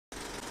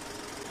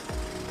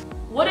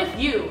What if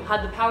you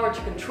had the power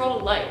to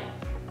control light?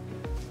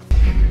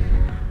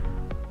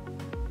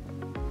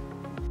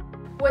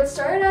 What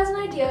started as an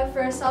idea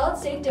for a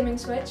solid-state dimming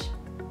switch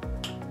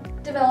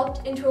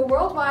developed into a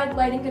worldwide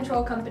lighting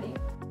control company.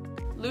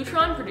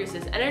 Lutron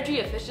produces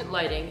energy-efficient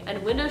lighting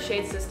and window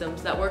shade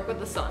systems that work with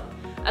the sun,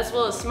 as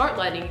well as smart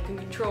lighting you can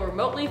control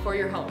remotely for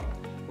your home.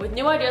 With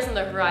new ideas on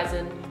the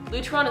horizon,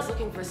 Lutron is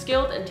looking for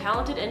skilled and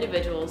talented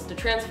individuals to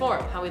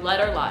transform how we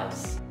light our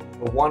lives.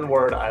 The one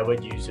word I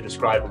would use to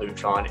describe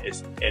Lutron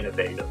is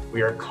innovative.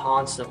 We are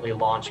constantly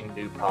launching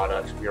new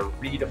products. We are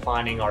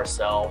redefining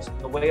ourselves,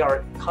 the way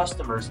our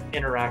customers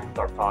interact with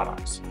our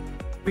products.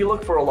 We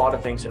look for a lot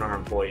of things in our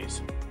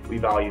employees. We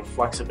value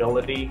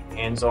flexibility,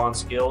 hands-on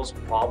skills,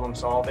 problem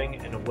solving,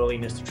 and a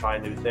willingness to try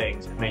new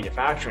things.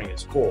 Manufacturing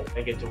is cool.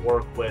 I get to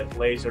work with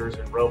lasers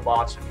and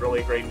robots and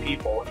really great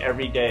people.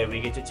 Every day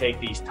we get to take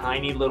these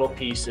tiny little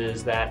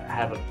pieces that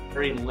have a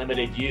very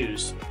limited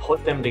use,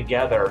 put them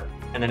together,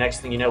 and the next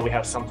thing you know, we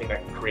have something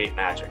that can create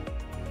magic.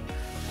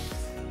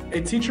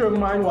 A teacher of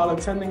mine while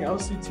attending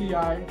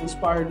LCTI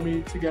inspired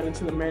me to get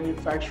into the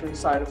manufacturing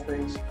side of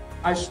things.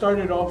 I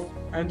started off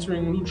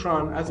entering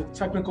Lutron as a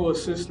technical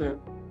assistant.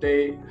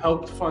 They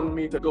helped fund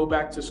me to go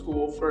back to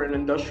school for an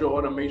industrial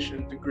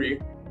automation degree,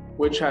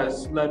 which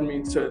has led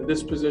me to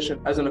this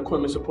position as an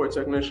equipment support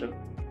technician.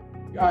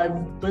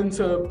 I've been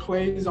to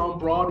plays on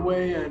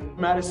Broadway and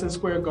Madison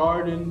Square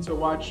Garden to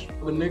watch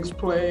the Knicks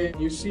play.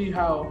 You see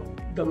how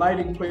the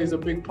lighting plays a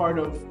big part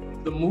of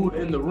the mood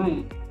in the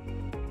room.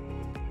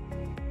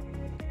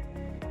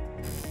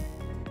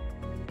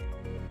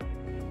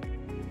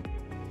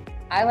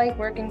 I like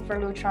working for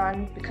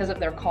Lutron because of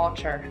their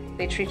culture.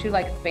 They treat you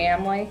like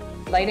family.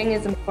 Lighting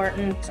is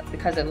important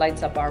because it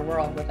lights up our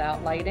world.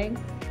 Without lighting,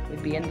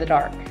 we'd be in the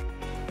dark.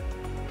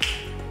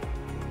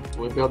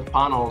 We build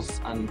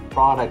panels and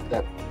products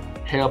that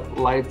help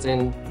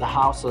lighten the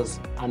houses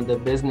and the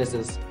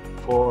businesses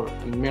for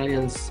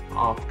millions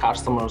of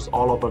customers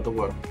all over the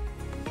world.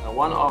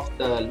 One of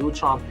the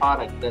Lutron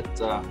products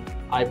that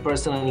I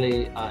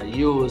personally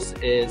use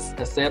is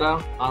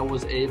Caseta. I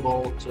was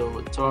able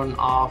to turn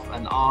off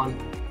and on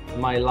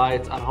my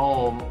lights at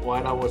home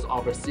while I was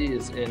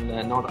overseas in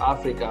North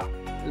Africa.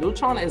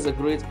 Lutron is a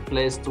great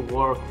place to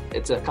work.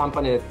 It's a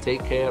company that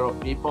takes care of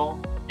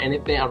people.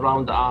 Anything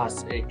around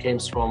us, it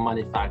comes from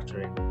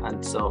manufacturing.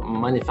 And so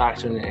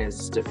manufacturing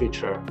is the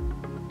future.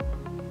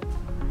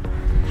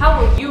 How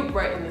will you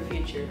brighten the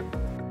future?